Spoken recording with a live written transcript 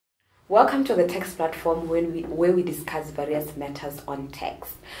Welcome to the tax platform where we discuss various matters on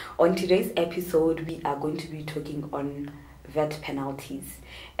tax. On today's episode, we are going to be talking on VAT penalties.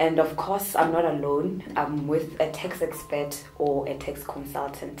 And of course, I'm not alone. I'm with a tax expert or a tax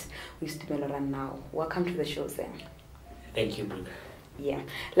consultant who's Tumeloran now. Welcome to the show, Sam. Thank you, Brooke. Yeah,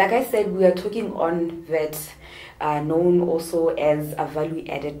 like I said, we are talking on VAT, known also as a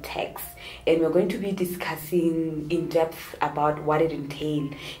value-added tax, and we're going to be discussing in depth about what it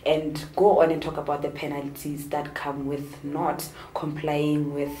entails and go on and talk about the penalties that come with not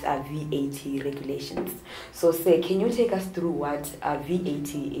complying with VAT regulations. So, say, can you take us through what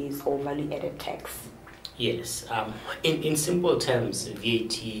VAT is, or value-added tax? Yes, in simple terms,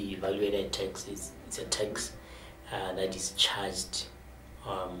 VAT, value-added tax, is a tax that is charged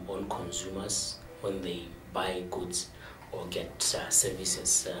on consumers when they buy goods or get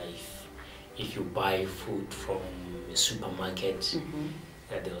services. If you buy food from a supermarket,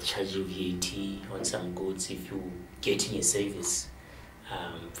 they'll charge you VAT on some goods. If you getting a service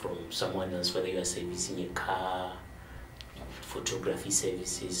from someone else, whether you are servicing a car, photography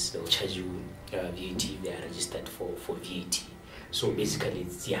services, they'll charge you VAT. They are registered for VAT. So basically,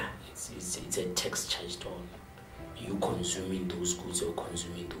 it's a tax charged on you consuming those goods or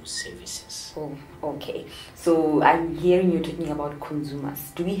consuming those services. Oh, okay. So I'm hearing you talking about consumers.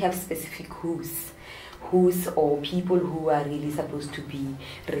 Do we have specific who's or people who are really supposed to be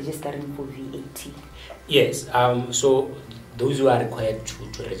registering for VAT? Yes. So those who are required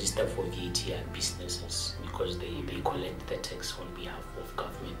to register for VAT are businesses, because they collect the tax on behalf of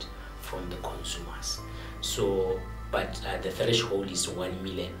government from the consumers. So, but the threshold is 1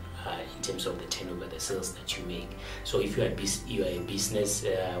 million. In terms of the turnover, the sales that you make. So if you are a business,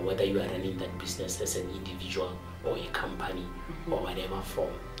 whether you are running that business as an individual or a company or whatever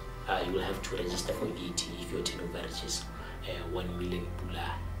form, you will have to register for VAT if your turnover reaches 1 million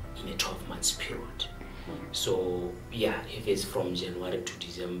pula in a 12 months period. So if it's from January to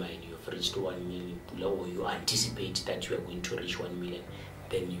December and you have reached 1 million pula, or you anticipate that you are going to reach 1 million,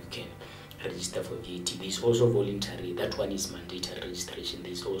 then you can register for VAT. There's also voluntary, that one is mandatory registration.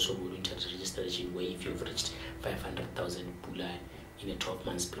 There's also voluntary registration, where if you've reached 500,000 pula in a 12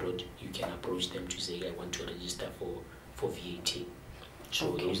 months period, you can approach them to say, I want to register for VAT.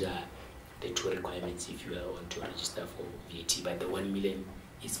 So those are the two requirements if you want to register for VAT. But the 1 million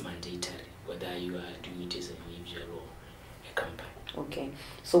is mandatory, whether you are doing it as an individual or a company. Okay.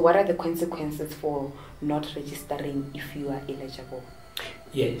 So what are the consequences for not registering if you are eligible?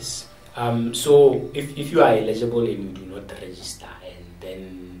 Yes. So if you are eligible and you do not register, and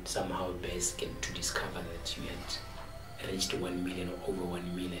then somehow BES get to discover that you had reached 1 million or over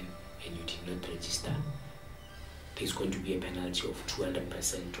 1 million and you did not register, there's going to be a penalty of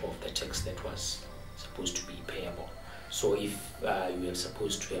 200% of the tax that was supposed to be payable. So if you are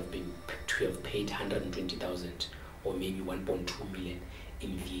supposed to have paid 120,000 or maybe 1.2 million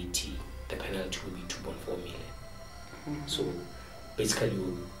in VAT, the penalty will be 2.4 million. So basically you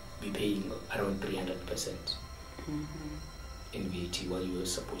will be paying around 300% in VAT, while you are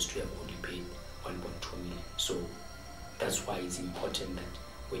supposed to have only paid 1.2 million. So that's why it's important that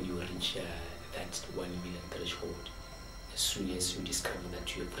when you reach that 1 million threshold, as soon as you discover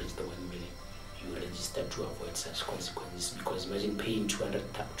that you have reached the 1 million, you register to avoid such consequences. Because imagine paying 200%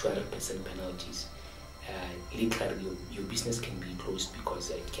 penalties. Literally, your business can be closed, because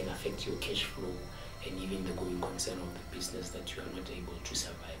it can affect your cash flow and even the going concern of the business, that you are not able to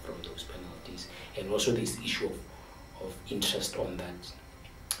survive from those penalties. And also this issue of interest on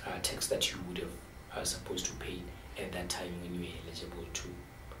that tax that you would have supposed to pay at that time when you were eligible to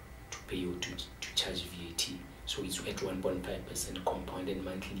pay or to charge VAT. So it's at 1.5% compounded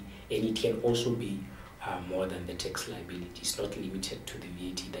monthly, and it can also be more than the tax liability. It's not limited to the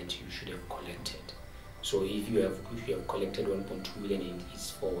VAT that you should have collected. So if you have collected 1.2 million and it's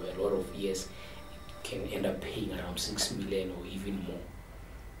for a lot of years, can end up paying around 6 million or even more,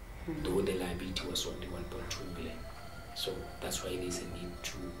 though the liability was only 1.2 million. So that's why there's a need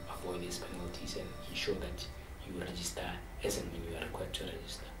to avoid these penalties and ensure that you register as and when you are required to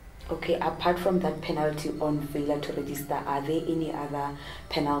register. Okay, apart from that penalty on failure to register, are there any other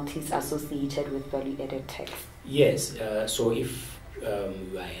penalties associated with value-added tax? Yes, so if you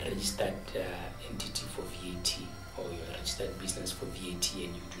are a registered entity for VAT, or you are a registered business for VAT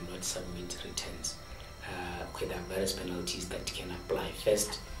and you do not submit returns, there are various penalties that can apply.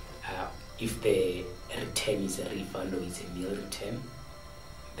 First, if the return is a refund or it's a nil return,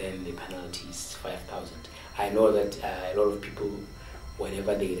 then the penalty is 5,000. I know that a lot of people,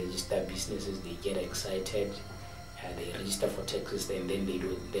 whenever they register businesses, they get excited, they register for taxes, and then they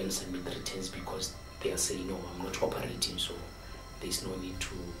don't then submit returns, because they are saying, no, I'm not operating, so there's no need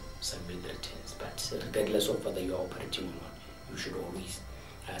to submit returns. But regardless of whether you are operating or not, you should always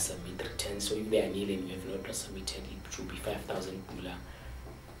submit returns. So if they are nil and you have not submitted, it should be 5,000 pula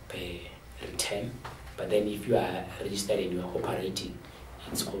per return. But then if you are registered and you are operating,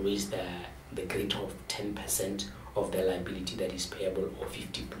 it's always the rate of 10% of the liability that is payable, or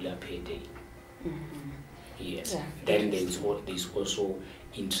 50 pula per day. Yes. Yeah. Then there's also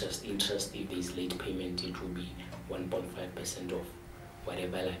interest. If there's late payment, it will be 1.5% of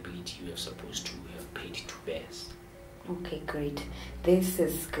whatever liability you are supposed to have paid to bears. Okay, great. This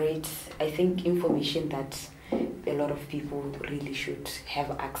is great. I think information that a lot of people really should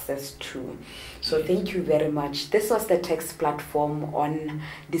have access to. So thank you very much. This was the tax platform on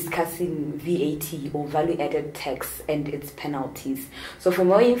discussing VAT, or value added tax, and its penalties. So for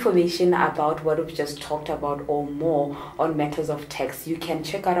more information about what we've just talked about, or more on matters of tax, you can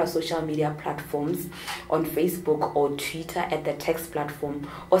check out our social media platforms on Facebook or Twitter at the tax platform,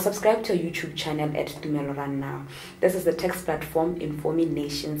 or subscribe to our YouTube channel at Tumeloran Now. This is the tax platform informing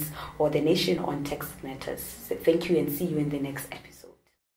nations, or the nation on tax matters. So thank you, and see you in the next episode.